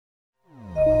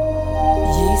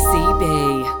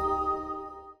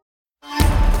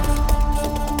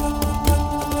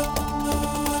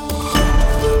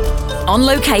on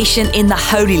location in the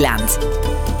Holy Land.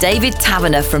 David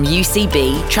Taverner from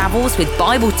UCB travels with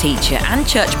Bible teacher and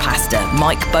church pastor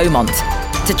Mike Beaumont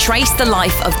to trace the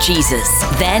life of Jesus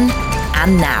then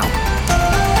and now.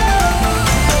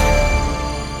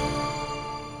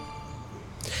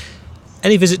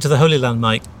 Any visit to the Holy Land,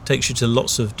 Mike, takes you to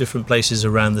lots of different places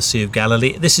around the Sea of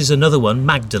Galilee. This is another one,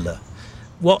 Magdala.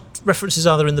 What references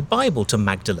are there in the Bible to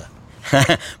Magdala?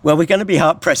 Well, we're going to be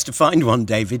hard-pressed to find one,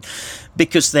 David,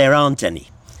 because there aren't any.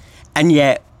 And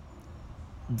yet,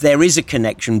 there is a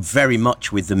connection very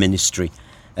much with the ministry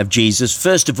of Jesus.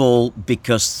 First of all,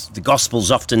 because the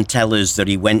Gospels often tell us that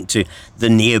he went to the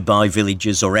nearby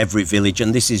villages or every village,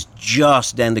 and this is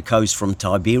just down the coast from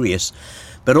Tiberias.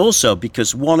 But also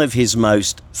because one of his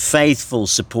most faithful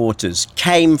supporters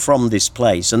came from this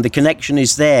place, and the connection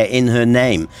is there in her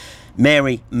name,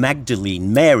 Mary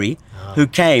Magdalene, Mary, who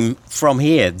came from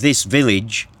here, this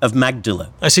village of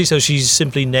Magdala. I see, so she's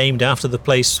simply named after the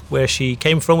place where she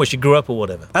came from, where she grew up or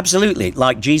whatever. Absolutely,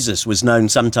 like Jesus was known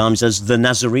sometimes as the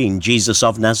Nazarene, Jesus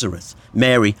of Nazareth,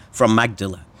 Mary from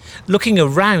Magdala. Looking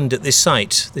around at this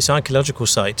site, this archaeological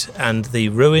site, and the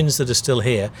ruins that are still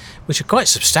here, which are quite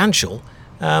substantial,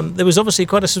 there was obviously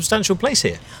quite a substantial place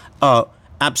here. Oh,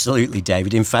 absolutely,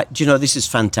 David. In fact, this is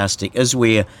fantastic. As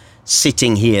we're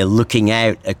sitting here looking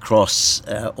out across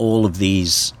all of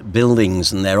these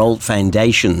buildings and their old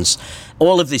foundations,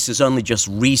 all of this has only just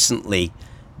recently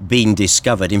been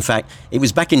discovered. In fact, it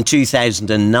was back in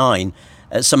 2009,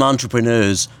 some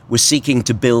entrepreneurs were seeking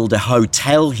to build a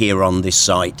hotel here on this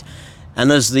site.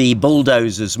 And as the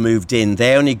bulldozers moved in,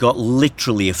 they only got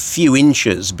literally a few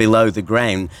inches below the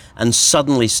ground and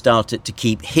suddenly started to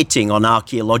keep hitting on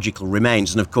archaeological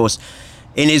remains. And of course,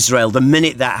 in Israel, the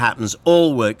minute that happens,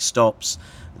 all work stops.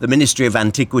 The Ministry of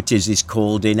Antiquities is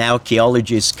called in,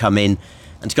 archaeologists come in,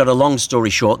 and to cut a long story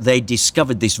short, they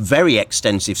discovered this very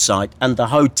extensive site, and the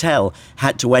hotel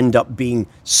had to end up being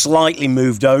slightly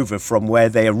moved over from where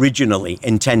they originally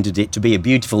intended it to be, a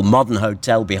beautiful modern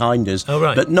hotel behind us, oh,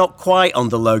 right. But not quite on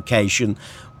the location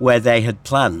where they had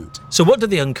planned. So what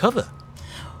did they uncover?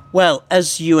 Well,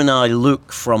 as you and I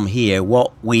look from here,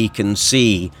 what we can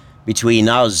see between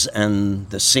us and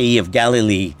the Sea of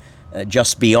Galilee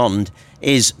just beyond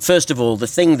is, first of all, the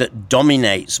thing that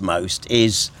dominates most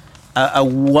is a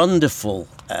wonderful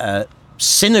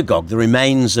synagogue, the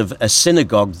remains of a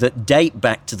synagogue that date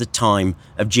back to the time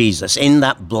of Jesus, in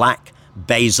that black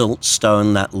basalt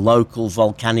stone, that local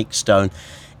volcanic stone.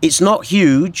 It's not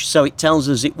huge, so it tells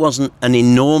us it wasn't an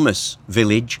enormous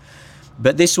village,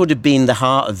 but this would have been the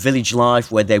heart of village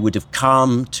life, where they would have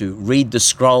come to read the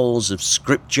scrolls of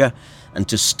Scripture and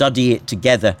to study it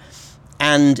together.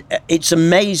 And it's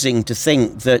amazing to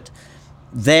think that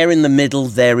there in the middle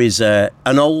there is an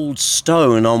old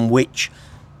stone on which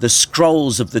the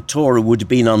scrolls of the Torah would have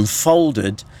been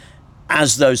unfolded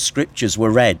as those scriptures were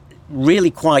read.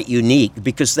 Really quite unique,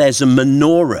 because there's a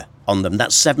menorah on them, that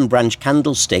 7-branch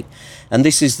candlestick. And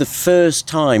this is the first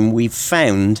time we've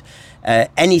found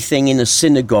anything in a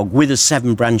synagogue with a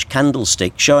 7-branch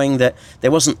candlestick, showing that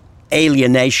there wasn't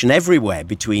alienation everywhere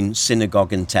between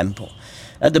synagogue and temple.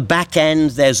 At the back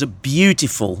end, there's a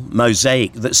beautiful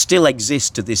mosaic that still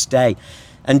exists to this day.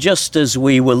 And just as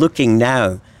we were looking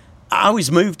now, I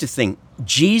was moved to think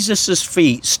Jesus'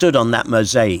 feet stood on that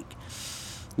mosaic.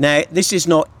 Now, this is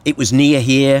not, it was near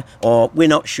here, or we're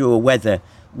not sure whether.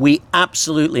 We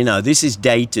absolutely know this is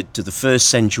dated to the 1st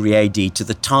century AD, to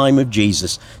the time of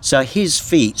Jesus. So his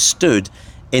feet stood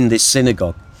in this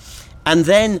synagogue. And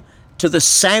then to the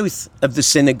south of the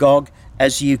synagogue,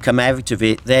 as you come out of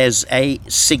it, there's a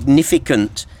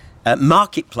significant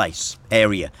marketplace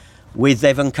area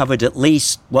they've uncovered at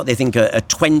least what they think are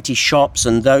 20 shops,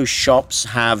 and those shops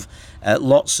have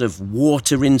lots of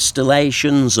water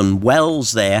installations and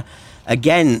wells there.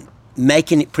 Again,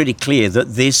 making it pretty clear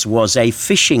that this was a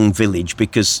fishing village,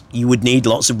 because you would need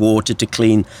lots of water to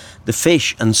clean the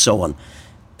fish and so on.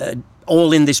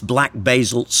 All in this black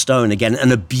basalt stone again,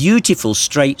 and a beautiful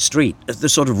straight street, the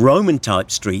sort of Roman type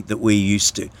street that we're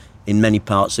used to in many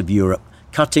parts of Europe,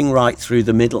 cutting right through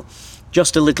the middle.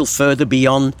 Just a little further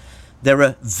beyond, there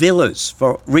are villas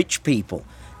for rich people.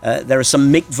 There are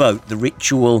some mikvot, the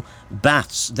ritual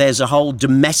baths. There's a whole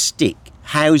domestic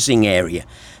housing area.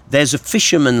 There's a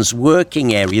fisherman's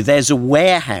working area. There's a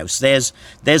warehouse. There's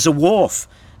a wharf,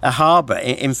 a harbour.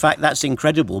 In fact, that's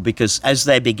incredible, because as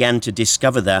they began to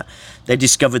discover that, they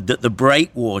discovered that the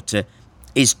breakwater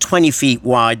is 20 feet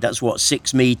wide, that's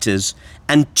 6 metres,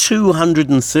 and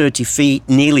 230 feet,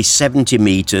 nearly 70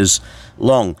 metres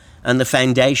long. And the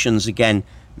foundations, again,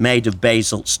 made of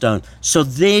basalt stone. So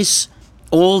this,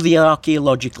 all the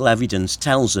archaeological evidence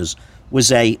tells us, was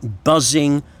a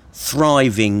buzzing,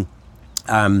 thriving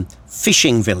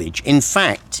fishing village. In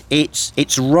fact,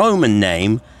 its Roman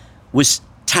name was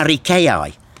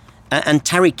Tarichaea, and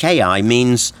Tarichaea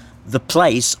means the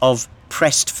place of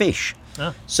pressed fish.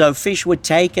 So fish were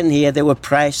taken here, they were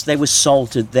pressed, they were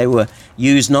salted, they were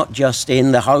used not just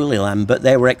in the Holy Land, but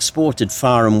they were exported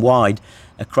far and wide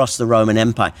across the Roman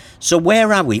Empire. So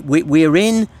where are we? We're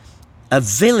in a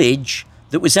village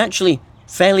that was actually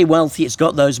fairly wealthy. It's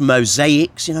got those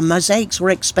mosaics. Mosaics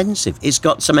were expensive. It's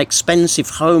got some expensive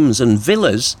homes and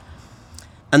villas.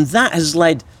 And that has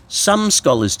led some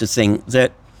scholars to think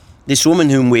that this woman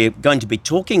whom we're going to be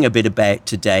talking a bit about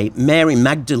today, Mary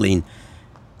Magdalene,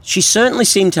 she certainly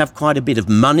seemed to have quite a bit of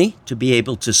money to be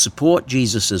able to support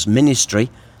Jesus'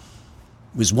 ministry.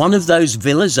 Was one of those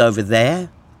villas over there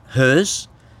hers?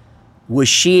 Was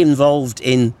she involved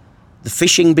in the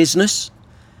fishing business?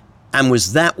 And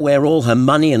was that where all her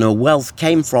money and her wealth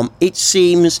came from? It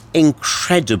seems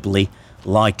incredibly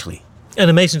likely. And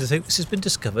amazing to think this has been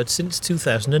discovered since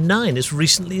 2009, as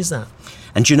recently as that.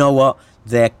 And you know what?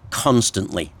 They're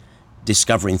constantly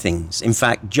discovering things. In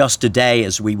fact, just today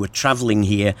as we were travelling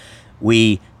here,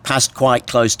 we passed quite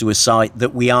close to a site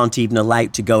that we aren't even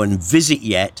allowed to go and visit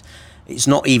yet. It's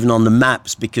not even on the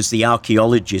maps because the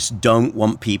archaeologists don't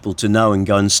want people to know and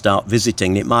go and start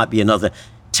visiting. It might be another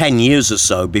 10 years or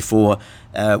so before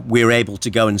we're able to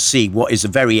go and see what is a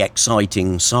very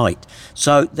exciting site.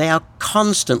 So they are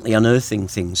constantly unearthing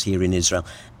things here in Israel.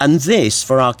 And this,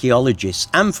 for archaeologists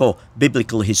and for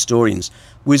biblical historians,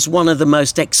 was one of the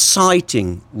most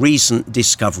exciting recent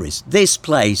discoveries. This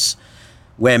place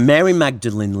where Mary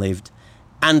Magdalene lived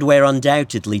and where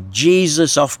undoubtedly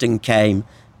Jesus often came,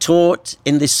 taught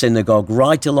in this synagogue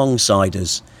right alongside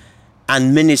us,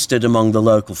 and ministered among the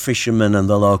local fishermen and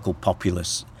the local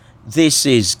populace. This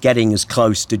is getting as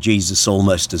close to Jesus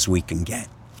almost as we can get.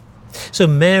 So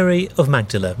Mary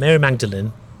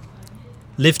Magdalene,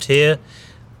 lived here,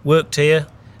 worked here,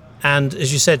 and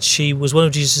as you said, she was one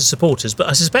of Jesus' supporters. But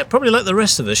I suspect, probably like the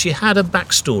rest of us, she had a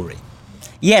backstory.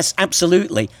 Yes,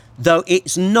 absolutely. Though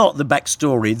it's not the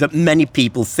backstory that many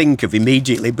people think of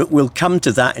immediately, but we'll come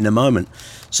to that in a moment.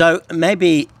 So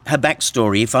maybe her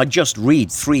backstory, if I just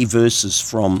read 3 verses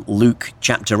from Luke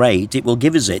chapter 8, it will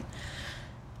give us it.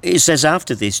 It says,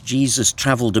 after this, Jesus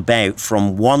travelled about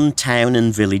from one town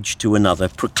and village to another,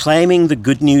 proclaiming the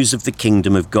good news of the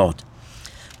kingdom of God.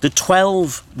 The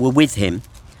 12 were with him.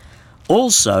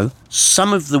 Also,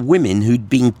 some of the women who'd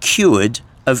been cured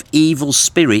of evil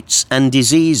spirits and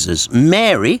diseases.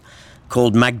 Mary,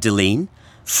 called Magdalene,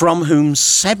 from whom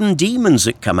 7 demons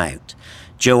had come out.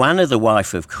 Joanna, the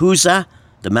wife of Chuza,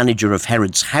 the manager of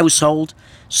Herod's household,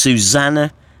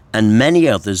 Susanna, and many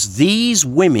others. These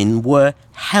women were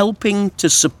helping to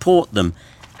support them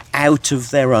out of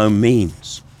their own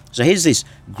means. So here's this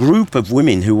group of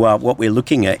women who are what we're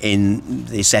looking at in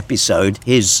this episode,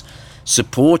 his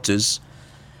supporters.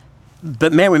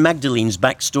 But Mary Magdalene's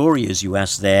backstory, as you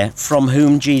asked there, from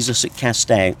whom Jesus had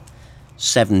cast out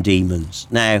 7 demons.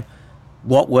 Now,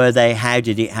 what were they? How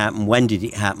did it happen? When did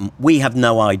it happen? We have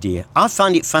no idea. I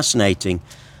find it fascinating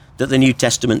that the New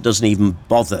Testament doesn't even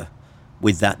bother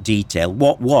with that detail.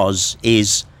 What was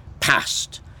is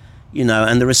past.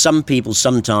 And there are some people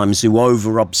sometimes who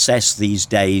over-obsess these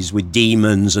days with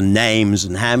demons and names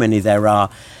and how many there are.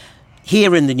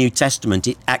 Here in the New Testament,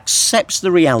 it accepts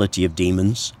the reality of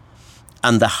demons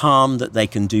and the harm that they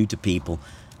can do to people,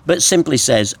 but simply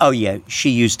says, oh yeah, she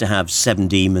used to have 7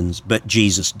 demons, but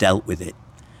Jesus dealt with it.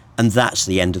 And that's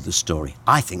the end of the story.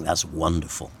 I think that's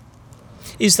wonderful.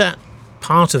 Is that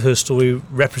part of her story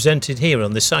represented here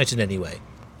on this site in any way?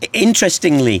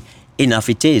 Interestingly enough,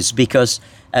 it is, because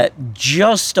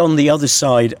just on the other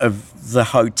side of the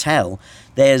hotel,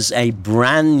 there's a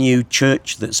brand new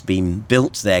church that's been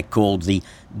built there called the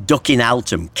Duc in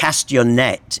Altum, cast your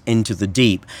net into the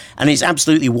deep. And it's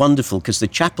absolutely wonderful because the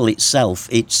chapel itself,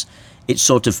 its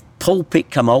sort of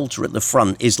pulpit come altar at the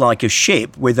front is like a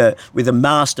ship with a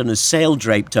mast and a sail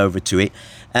draped over to it,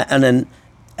 and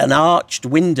an arched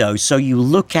window, so you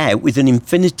look out with an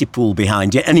infinity pool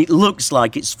behind it, and it looks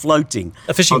like it's floating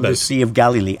a fishing on boat. The Sea of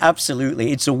Galilee.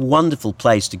 Absolutely, it's a wonderful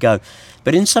place to go.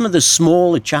 But in some of the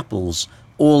smaller chapels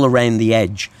all around the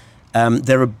edge,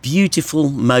 there are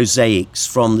beautiful mosaics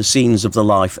from the scenes of the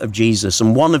life of Jesus,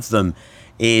 and one of them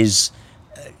is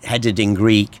headed in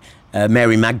Greek,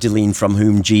 Mary Magdalene, from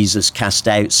whom Jesus cast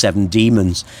out 7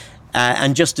 demons.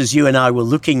 And just as you and I were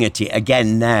looking at it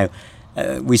again now,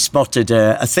 we spotted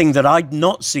a thing that I'd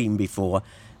not seen before,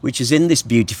 which is in this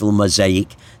beautiful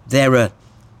mosaic. There are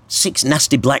 6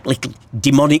 nasty black little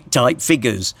demonic type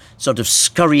figures sort of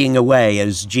scurrying away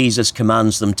as Jesus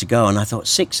commands them to go. And I thought,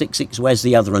 666, where's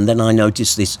the other? And then I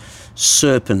noticed this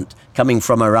serpent coming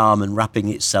from her arm and wrapping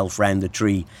itself round the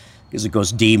tree, because of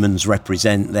course demons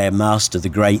represent their master, the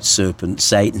great serpent,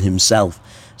 Satan himself.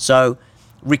 So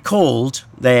recalled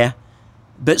there,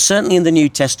 but certainly in the New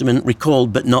Testament,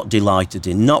 recalled but not delighted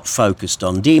in, not focused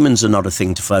on. Demons are not a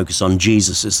thing to focus on.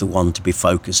 Jesus is the one to be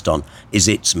focused on, is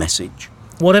its message.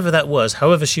 Whatever that was,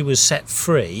 however she was set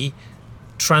free,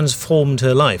 transformed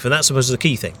her life. And that's supposed to be the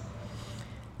key thing.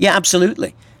 Yeah,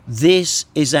 absolutely. This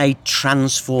is a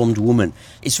transformed woman.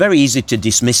 It's very easy to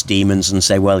dismiss demons and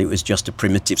say, well, it was just a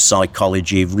primitive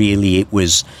psychology. Really, it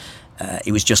was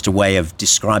just a way of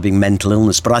describing mental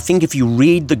illness. But I think if you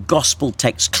read the gospel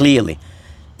text clearly,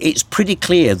 it's pretty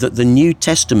clear that the New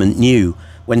Testament knew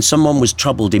when someone was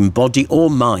troubled in body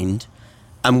or mind,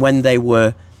 and when they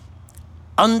were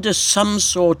under some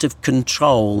sort of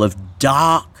control of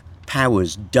dark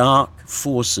powers, dark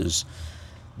forces,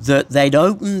 that they'd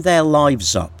open their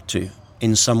lives up to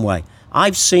in some way.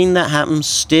 I've seen that happen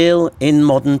still in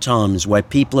modern times, where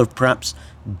people have perhaps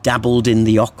dabbled in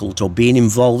the occult or been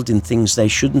involved in things they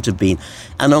shouldn't have been,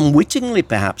 and unwittingly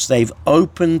perhaps they've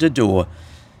opened a door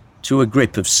to a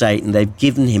grip of Satan. They've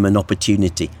given him an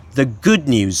opportunity. The good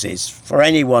news is, for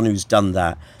anyone who's done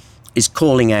that, is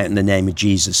calling out in the name of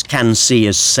Jesus, can see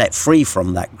us set free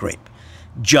from that grip,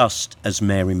 just as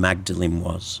Mary Magdalene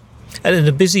was. And in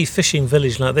a busy fishing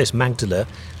village like this, Magdala,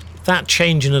 that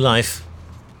change in her life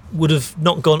would have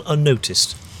not gone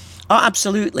unnoticed. Oh,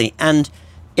 absolutely. And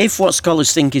if what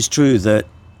scholars think is true, that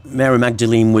Mary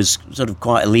Magdalene was sort of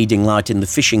quite a leading light in the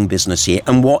fishing business here,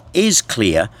 and what is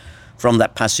clear from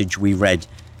that passage we read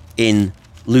in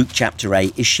Luke chapter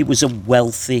 8 is she was a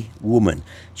wealthy woman.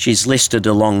 She's listed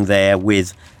along there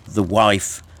with the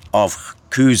wife of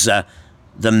Chuza,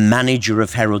 the manager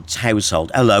of Herod's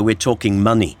household. Hello, we're talking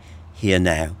money here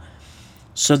now.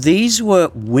 So these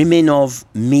were women of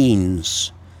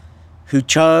means who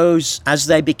chose, as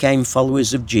they became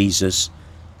followers of Jesus,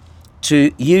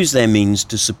 to use their means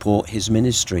to support his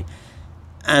ministry.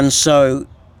 And so,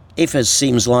 if as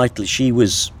seems likely she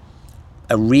was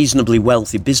a reasonably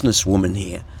wealthy businesswoman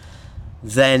here,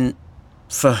 then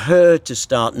for her to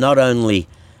start not only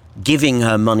giving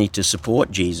her money to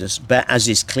support Jesus, but as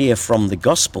is clear from the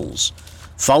Gospels,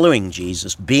 following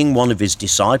Jesus, being one of his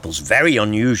disciples, very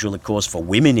unusual, of course, for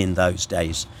women in those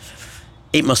days,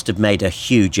 it must have made a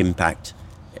huge impact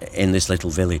in this little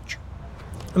village.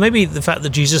 And maybe the fact that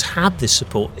Jesus had this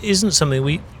support isn't something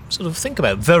we sort of think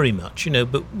about very much,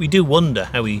 but we do wonder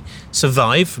how he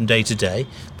survived from day to day.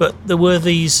 But there were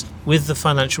these with the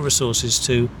financial resources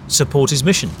to support his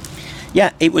mission.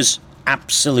 Yeah, it was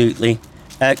absolutely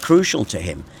crucial to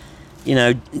him.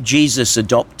 Jesus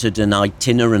adopted an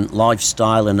itinerant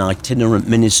lifestyle, an itinerant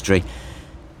ministry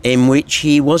in which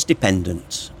he was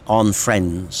dependent on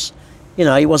friends.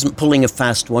 He wasn't pulling a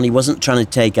fast one. He wasn't trying to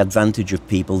take advantage of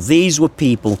people. These were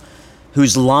people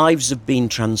whose lives had been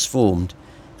transformed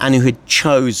and who had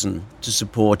chosen to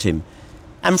support him.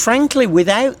 And frankly,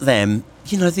 without them,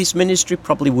 this ministry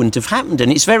probably wouldn't have happened.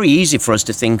 And it's very easy for us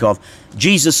to think of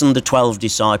Jesus and the 12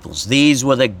 disciples. These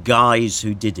were the guys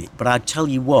who did it. But I tell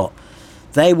you what,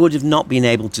 they would have not been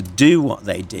able to do what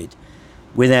they did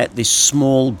without this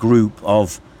small group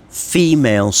of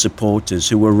female supporters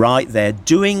who were right there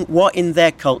doing what in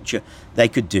their culture they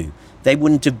could do. They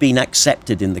wouldn't have been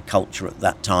accepted in the culture at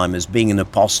that time as being an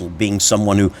apostle, being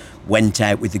someone who went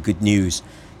out with the good news.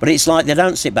 But it's like they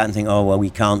don't sit back and think, oh, well, we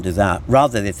can't do that.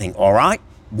 Rather, they think, all right,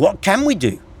 what can we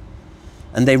do?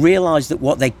 And they realised that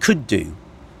what they could do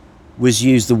was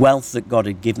use the wealth that God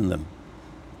had given them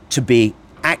to be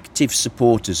active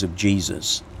supporters of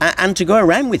Jesus and to go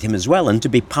around with him as well and to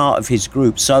be part of his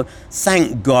group. So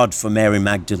thank God for Mary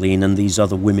Magdalene and these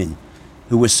other women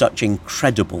who were such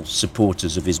incredible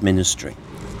supporters of his ministry.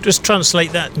 Just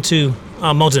translate that into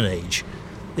our modern age,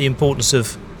 the importance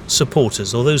of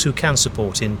supporters, or those who can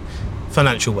support in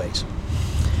financial ways.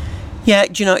 Yeah,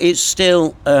 it's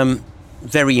still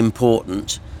very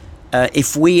important.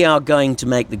 If we are going to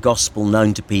make the gospel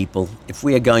known to people, if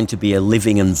we are going to be a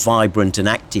living and vibrant and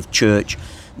active church,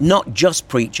 not just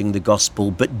preaching the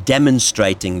gospel, but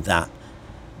demonstrating that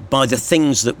by the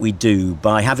things that we do,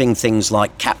 by having things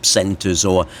like CAP centres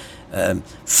or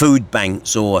food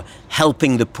banks or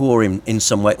helping the poor in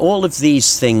some way, all of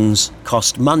these things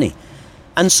cost money.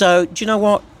 And so, do you know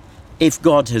what? If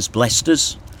God has blessed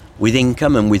us with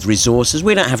income and with resources,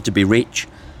 we don't have to be rich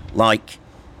like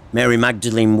Mary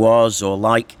Magdalene was, or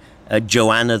like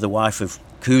Joanna, the wife of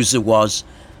Chuza, was.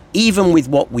 Even with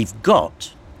what we've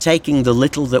got, taking the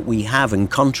little that we have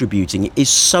and contributing it is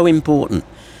so important.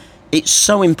 It's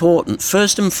so important,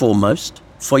 first and foremost,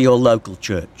 for your local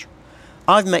church.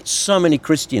 I've met so many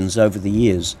Christians over the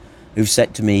years who've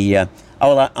said to me,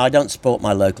 I don't support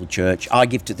my local church. I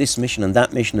give to this mission and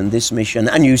that mission and this mission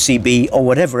and UCB or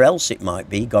whatever else it might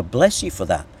be. God bless you for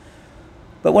that.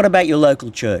 But what about your local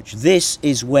church? This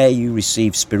is where you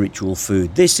receive spiritual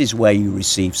food. This is where you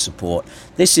receive support.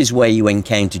 This is where you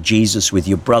encounter Jesus with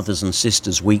your brothers and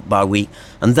sisters week by week.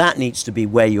 And that needs to be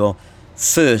where your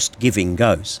first giving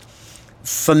goes.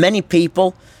 For many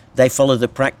people, they follow the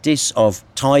practice of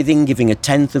tithing, giving a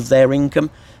tenth of their income,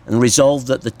 and resolve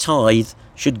that the tithe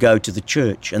should go to the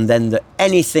church, and then that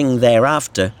anything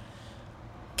thereafter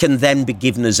can then be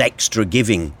given as extra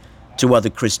giving to other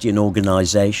Christian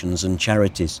organisations and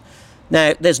charities.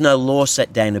 Now, there's no law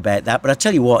set down about that, but I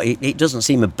tell you what, it doesn't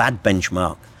seem a bad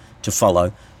benchmark to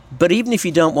follow. But even if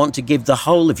you don't want to give the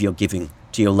whole of your giving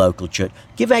to your local church,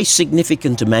 give a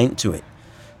significant amount to it,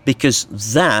 because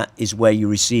that is where you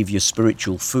receive your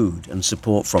spiritual food and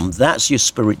support from. That's your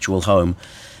spiritual home.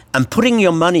 And putting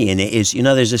your money in it is,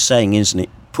 there's a saying, isn't it?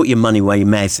 Put your money where your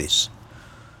mouth is.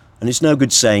 And it's no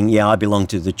good saying, yeah, I belong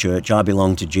to the church, I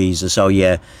belong to Jesus, oh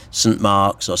yeah, St.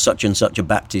 Mark's or such and such a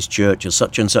Baptist church or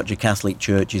such and such a Catholic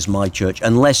church is my church,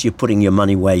 unless you're putting your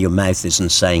money where your mouth is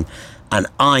and saying, and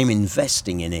I'm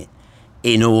investing in it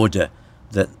in order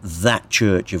that that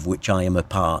church of which I am a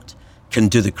part can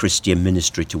do the Christian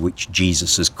ministry to which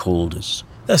Jesus has called us.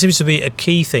 That seems to be a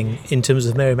key thing in terms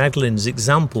of Mary Magdalene's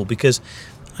example, because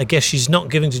I guess she's not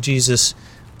giving to Jesus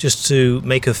just to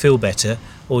make her feel better,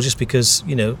 or just because,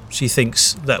 she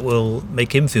thinks that will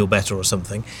make him feel better or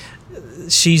something.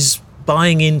 She's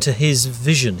buying into his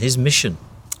vision, his mission.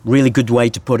 Really good way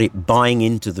to put it, buying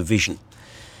into the vision.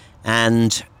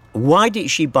 And why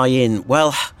did she buy in?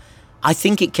 Well, I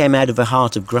think it came out of a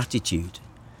heart of gratitude.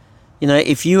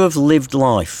 If you have lived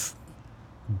life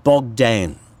bogged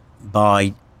down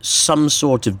by some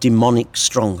sort of demonic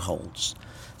strongholds,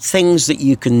 things that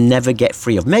you can never get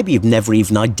free of. Maybe you've never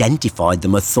even identified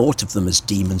them or thought of them as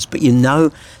demons, but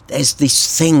there's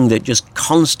this thing that just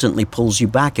constantly pulls you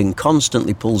back and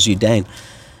constantly pulls you down.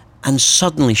 And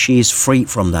suddenly she is free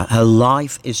from that. Her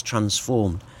life is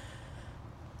transformed.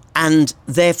 And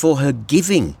therefore her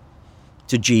giving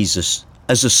to Jesus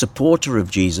as a supporter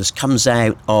of Jesus comes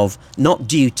out of not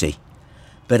duty,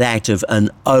 but out of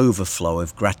an overflow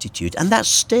of gratitude. And that's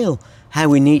still how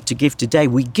we need to give today.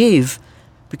 We give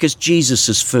because Jesus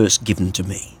has first given to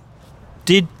me.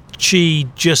 Did she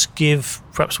just give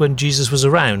perhaps when Jesus was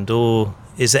around, or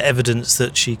is there evidence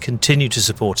that she continued to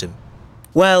support him?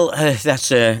 Well,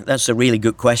 that's a really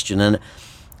good question, and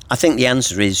I think the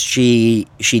answer is she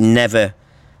never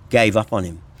gave up on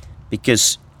him,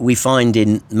 because we find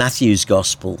in Matthew's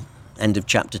Gospel, end of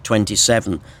chapter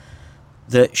 27,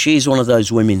 that she's one of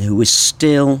those women who was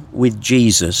still with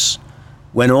Jesus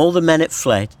when all the men had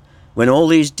fled, when all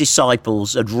these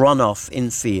disciples had run off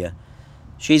in fear.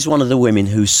 She's one of the women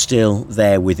who's still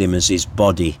there with him as his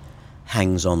body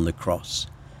hangs on the cross.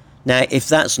 Now, if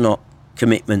that's not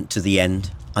commitment to the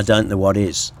end, I don't know what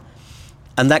is.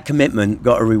 And that commitment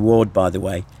got a reward, by the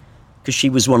way, because she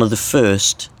was one of the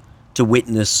first to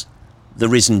witness the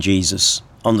risen Jesus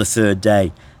on the third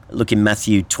day. Look in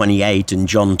Matthew 28 and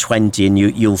John 20, and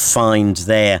you'll find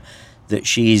there that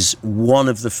she's one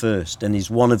of the first and is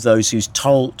one of those who's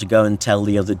told to go and tell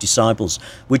the other disciples,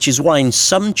 which is why in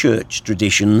some church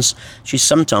traditions she's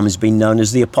sometimes been known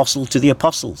as the apostle to the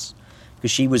apostles,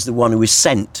 because she was the one who was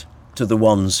sent to the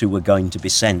ones who were going to be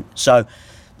sent. So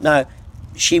now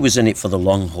she was in it for the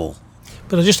long haul.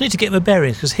 But I just need to get my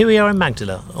bearings, because here we are in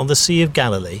Magdala on the Sea of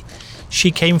Galilee.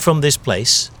 She came from this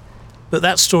place, but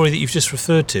that story that you've just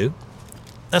referred to,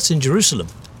 that's in Jerusalem.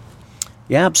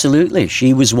 Yeah, absolutely.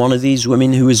 She was one of these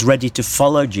women who was ready to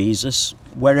follow Jesus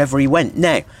wherever he went.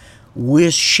 Now,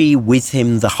 was she with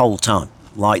him the whole time,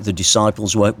 like the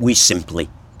disciples were? We simply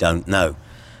don't know.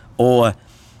 Or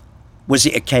was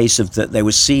it a case of that there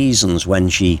were seasons when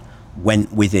she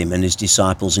went with him and his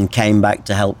disciples and came back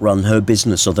to help run her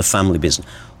business or the family business?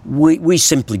 We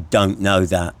simply don't know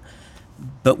that.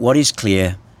 But what is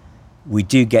clear, we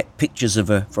do get pictures of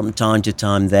her from time to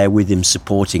time there with him,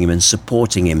 supporting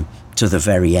him to the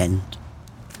very end.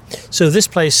 So this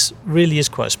place really is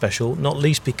quite special, not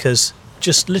least because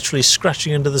just literally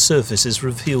scratching under the surface has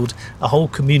revealed a whole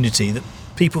community that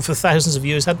people for thousands of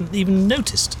years hadn't even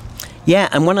noticed. Yeah,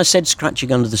 and when I said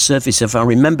scratching under the surface, if I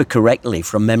remember correctly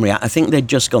from memory, I think they'd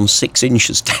just gone 6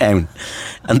 inches down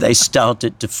and they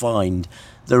started to find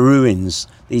the ruins,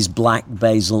 these black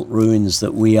basalt ruins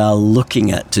that we are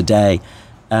looking at today.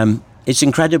 It's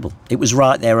incredible. It was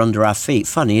right there under our feet.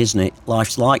 Funny, isn't it?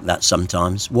 Life's like that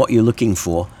sometimes. What you're looking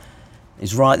for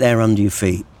is right there under your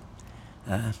feet.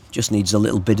 Just needs a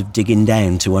little bit of digging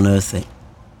down to unearth it.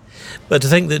 But to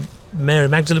think that Mary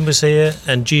Magdalene was here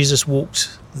and Jesus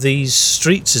walked these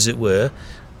streets, as it were,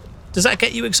 does that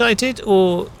get you excited,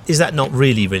 or is that not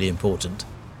really, really important?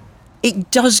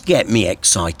 It does get me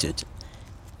excited.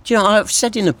 Do you know, I've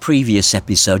said in a previous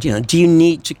episode, do you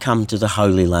need to come to the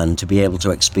Holy Land to be able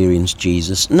to experience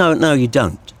Jesus? No, you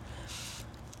don't.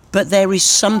 But there is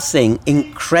something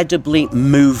incredibly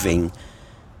moving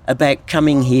about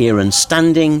coming here and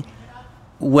standing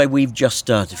where we've just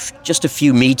a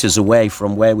few meters away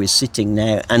from where we're sitting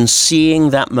now, and seeing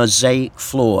that mosaic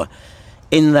floor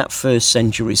in that first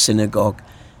century synagogue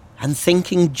and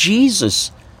thinking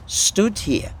Jesus stood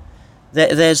here.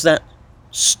 There's that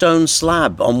stone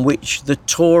slab on which the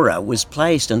Torah was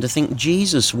placed, and to think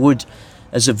Jesus would,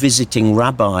 as a visiting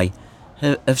rabbi,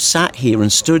 have sat here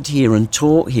and stood here and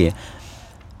taught here.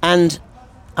 And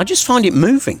I just find it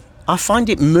moving. I find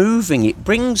it moving. It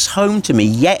brings home to me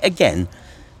yet again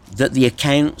that the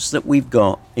accounts that we've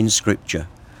got in Scripture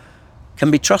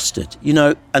can be trusted.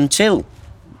 Until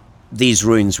these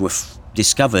ruins were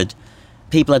discovered,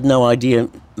 people had no idea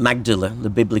Magdala, the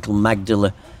biblical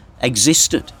Magdala,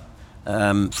 existed.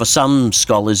 For some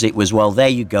scholars it was, well, there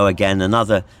you go again,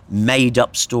 another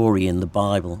made-up story in the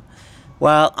Bible.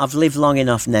 Well, I've lived long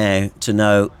enough now to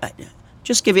know,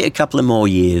 just give it a couple of more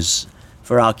years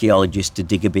for archaeologists to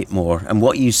dig a bit more, and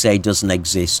what you say doesn't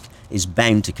exist is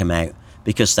bound to come out,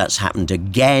 because that's happened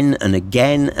again and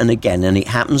again and again, and it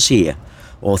happens here,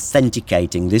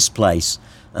 authenticating this place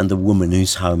and the woman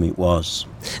whose home it was.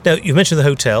 Now, you mentioned the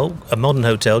hotel, a modern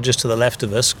hotel just to the left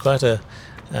of us, quite a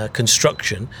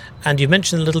construction, and you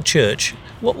mentioned the little church.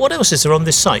 What else is there on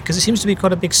this site? Because it seems to be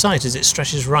quite a big site as it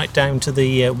stretches right down to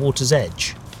the water's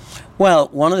edge. Well,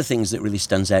 one of the things that really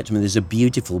stands out to me, there's a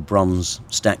beautiful bronze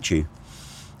statue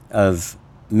of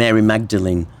Mary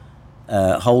Magdalene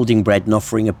holding bread and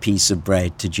offering a piece of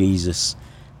bread to Jesus.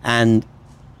 And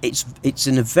it's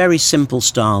in a very simple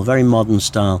style, very modern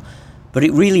style, but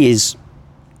it really is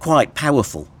quite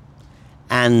powerful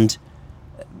and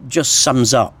just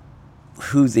sums up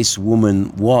who this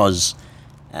woman was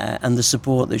and the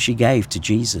support that she gave to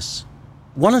Jesus.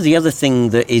 One of the other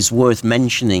things that is worth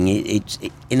mentioning,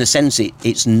 in a sense,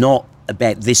 it's not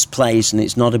about this place and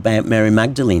it's not about Mary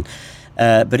Magdalene,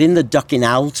 but in the Duc in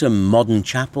Altum modern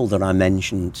chapel that I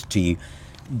mentioned to you,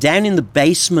 down in the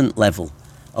basement level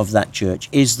of that church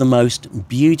is the most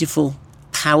beautiful,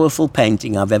 powerful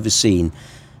painting I've ever seen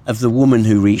of the woman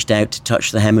who reached out to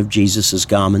touch the hem of Jesus's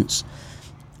garments.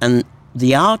 And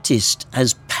the artist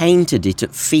has painted it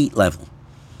at feet level.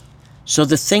 So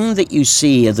the thing that you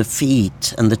see are the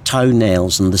feet and the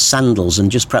toenails and the sandals and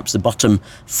just perhaps the bottom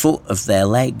foot of their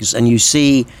legs. And you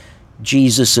see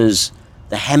Jesus's,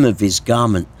 the hem of his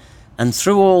garment. And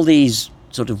through all these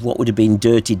sort of what would have been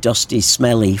dirty, dusty,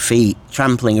 smelly feet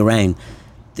trampling around,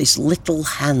 this little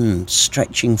hand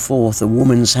stretching forth, a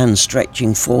woman's hand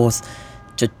stretching forth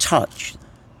to touch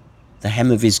the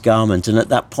hem of his garment. And at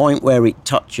that point where it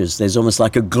touches, there's almost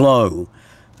like a glow,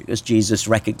 because Jesus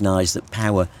recognized that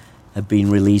power had been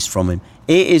released from him.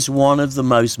 It is one of the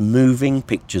most moving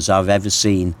pictures I've ever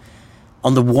seen.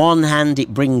 On the one hand,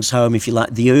 it brings home, if you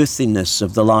like, the earthiness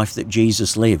of the life that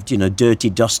Jesus lived. Dirty,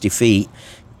 dusty feet,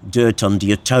 dirt under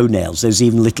your toenails. There's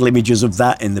even little images of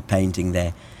that in the painting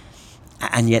there.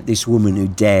 And yet this woman who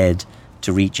dared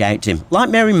to reach out to him, like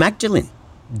Mary Magdalene,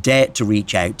 dared to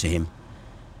reach out to him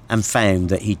and found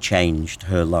that he changed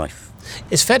her life.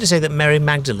 It's fair to say that Mary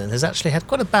Magdalene has actually had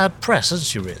quite a bad press, hasn't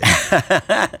she, really?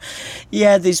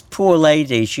 Yeah, this poor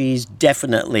lady, she's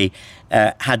definitely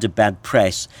had a bad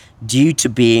press due to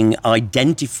being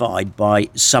identified by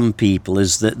some people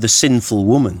as the sinful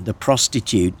woman, the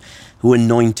prostitute who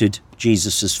anointed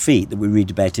Jesus' feet that we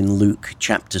read about in Luke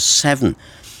chapter 7.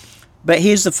 But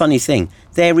here's the funny thing.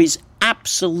 There is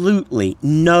absolutely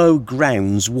no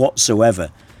grounds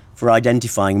whatsoever for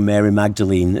identifying Mary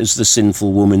Magdalene as the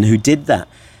sinful woman who did that.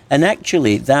 And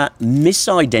actually, that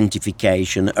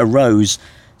misidentification arose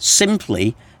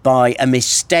simply by a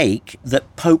mistake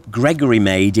that Pope Gregory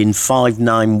made in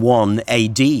 591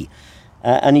 AD.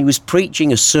 And he was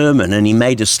preaching a sermon and he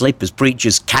made a slip, as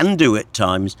preachers can do at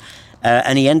times,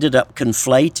 and he ended up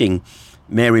conflating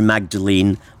Mary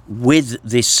Magdalene with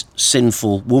this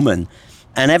sinful woman.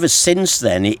 And ever since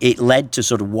then, it led to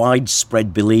sort of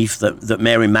widespread belief that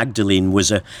Mary Magdalene was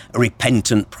a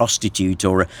repentant prostitute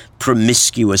or a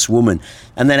promiscuous woman.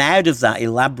 And then out of that,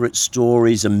 elaborate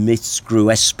stories and myths grew,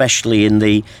 especially in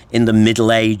the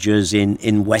Middle Ages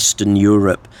in Western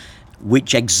Europe,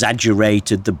 which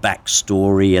exaggerated the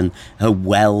backstory and her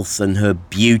wealth and her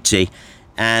beauty.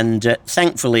 And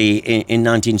thankfully, in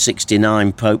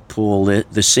 1969, Pope Paul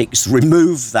VI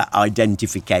removed that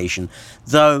identification,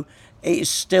 though it is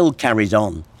still carried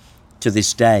on to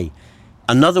this day.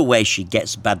 Another way she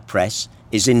gets bad press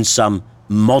is in some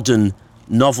modern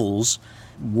novels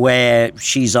where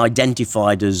she's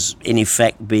identified as, in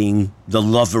effect, being the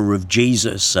lover of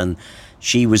Jesus, and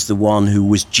she was the one who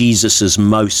was Jesus's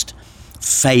most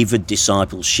favoured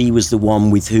disciple. She was the one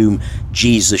with whom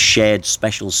Jesus shared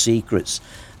special secrets.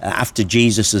 After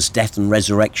Jesus' death and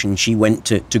resurrection, she went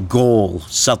to Gaul,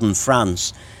 southern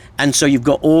France. And so you've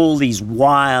got all these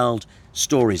wild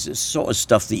stories, the sort of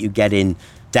stuff that you get in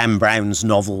Dan Brown's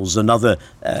novels and other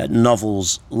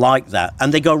novels like that.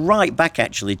 And they go right back,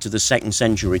 actually, to the 2nd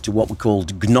century, to what were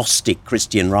called Gnostic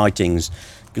Christian writings.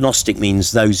 Gnostic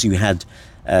means those who had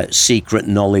secret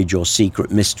knowledge or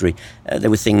secret mystery. There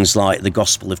were things like the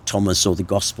Gospel of Thomas or the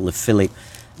Gospel of Philip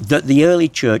that the early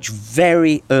church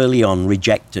very early on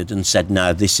rejected and said,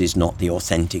 no, this is not the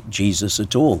authentic Jesus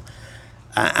at all.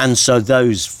 And so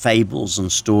those fables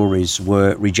and stories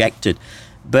were rejected.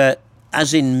 But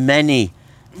as in many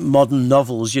modern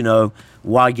novels, you know,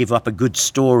 why give up a good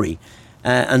story?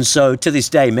 And so to this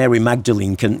day, Mary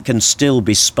Magdalene can still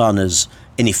be spun as,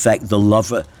 in effect, the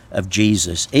lover of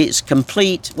Jesus. It's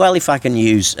complete, well, if I can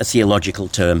use a theological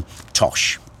term,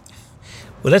 tosh.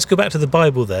 Well, let's go back to the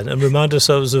Bible then and remind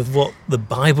ourselves of what the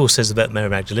Bible says about Mary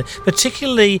Magdalene,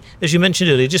 particularly, as you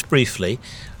mentioned earlier, just briefly,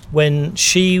 when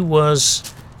she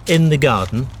was in the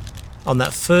garden on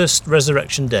that first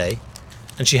resurrection day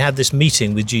and she had this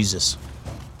meeting with Jesus.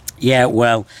 Yeah,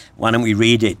 well, why don't we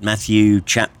read it? Matthew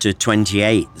chapter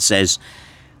 28 says,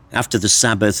 after the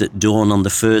Sabbath at dawn on the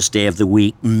first day of the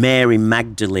week, Mary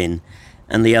Magdalene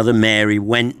and the other Mary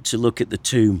went to look at the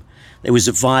tomb. There was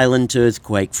a violent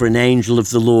earthquake, for an angel of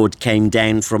the Lord came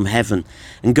down from heaven,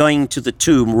 and going to the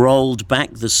tomb, rolled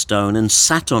back the stone and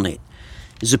sat on it.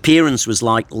 His appearance was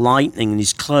like lightning, and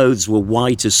his clothes were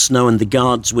white as snow, and the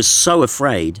guards were so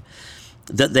afraid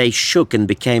that they shook and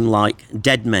became like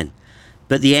dead men.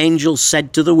 But the angel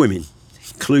said to the women,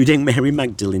 including Mary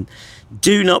Magdalene,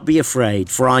 do not be afraid,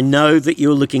 for I know that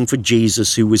you're looking for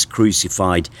Jesus who was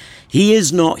crucified. He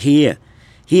is not here.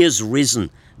 He has risen,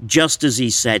 just as he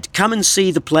said. Come and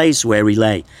see the place where he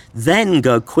lay. Then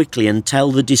go quickly and tell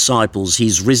the disciples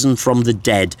he's risen from the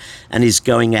dead and is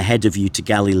going ahead of you to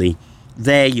Galilee.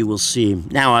 There you will see him.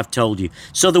 Now I've told you.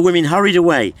 So the women hurried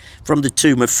away from the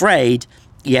tomb, afraid,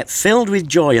 yet filled with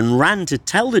joy, and ran to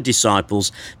tell the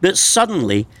disciples. But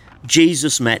suddenly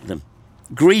Jesus met them.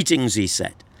 Greetings, he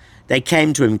said. They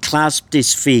came to him, clasped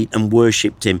his feet and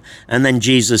worshipped him. And then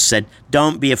Jesus said,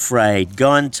 don't be afraid.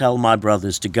 Go and tell my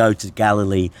brothers to go to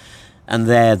Galilee, and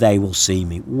there they will see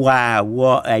me. Wow,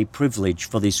 what a privilege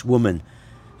for this woman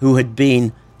who had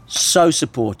been so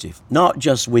supportive, not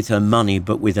just with her money,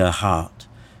 but with her heart,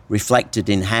 reflected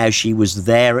in how she was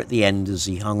there at the end as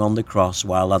he hung on the cross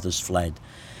while others fled.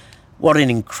 What an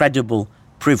incredible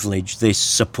privilege this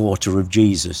supporter of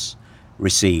Jesus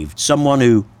received. Someone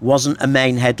who wasn't a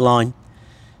main headline.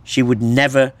 She would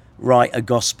never write a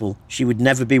gospel. She would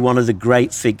never be one of the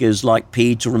great figures like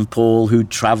Peter and Paul who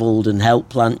travelled and helped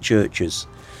plant churches.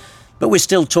 But we're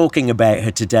still talking about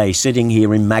her today, sitting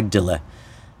here in Magdala,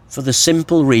 for the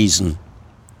simple reason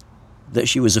that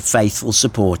she was a faithful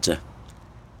supporter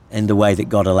in the way that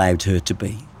God allowed her to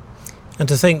be. And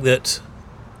to think that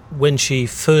when she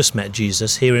first met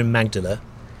Jesus here in Magdala,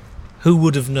 who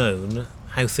would have known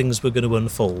how things were going to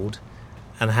unfold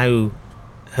and how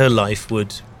her life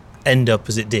would end up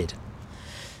as it did?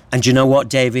 And you know what,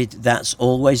 David? That's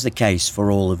always the case for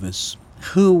all of us.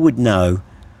 Who would know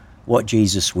what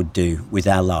Jesus would do with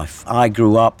our life? I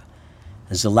grew up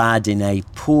as a lad in a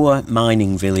poor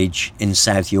mining village in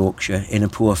South Yorkshire, in a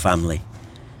poor family.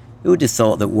 Who would have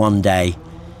thought that one day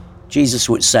Jesus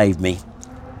would save me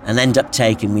and end up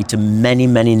taking me to many,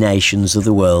 many nations of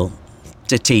the world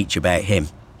to teach about him?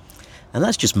 And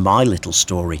that's just my little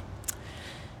story.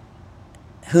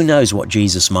 Who knows what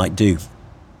Jesus might do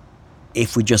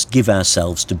if we just give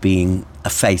ourselves to being a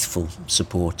faithful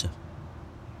supporter.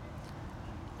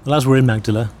 Well, as we're in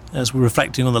Magdala, as we're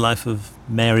reflecting on the life of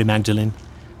Mary Magdalene,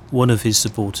 one of his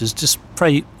supporters, just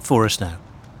pray for us now.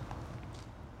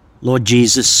 Lord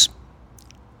Jesus,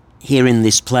 here in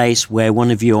this place where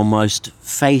one of your most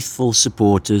faithful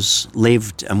supporters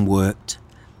lived and worked,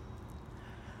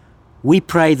 we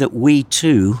pray that we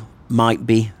too might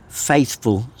be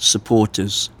faithful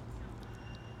supporters,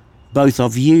 both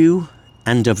of you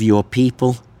and of your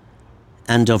people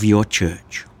and of your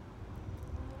church.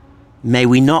 May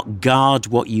we not guard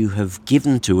what you have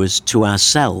given to us to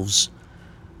ourselves,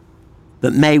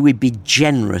 but may we be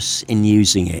generous in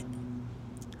using it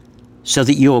so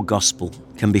that your gospel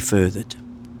can be furthered.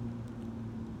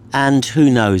 And who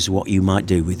knows what you might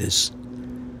do with us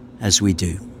as we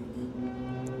do.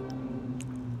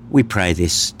 We pray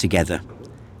this together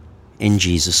in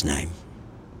Jesus' name.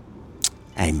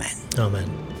 Amen.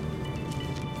 Amen.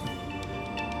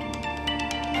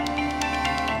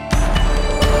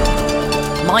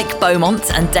 Mike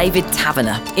Beaumont and David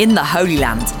Taverner in the Holy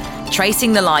Land,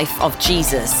 tracing the life of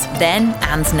Jesus then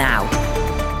and now.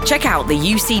 Check out the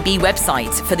UCB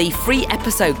website for the free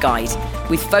episode guide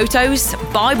with photos,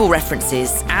 Bible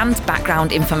references and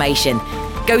background information.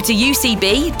 Go to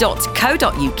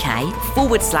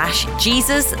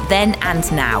ucb.co.uk/Jesus then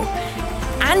and now.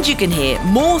 And you can hear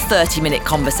more 30-minute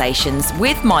conversations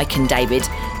with Mike and David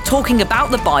talking about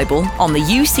the Bible on the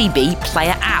UCB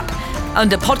Player app.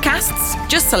 Under podcasts,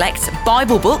 just select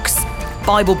Bible books,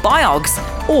 Bible biogs,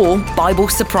 or Bible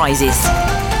surprises.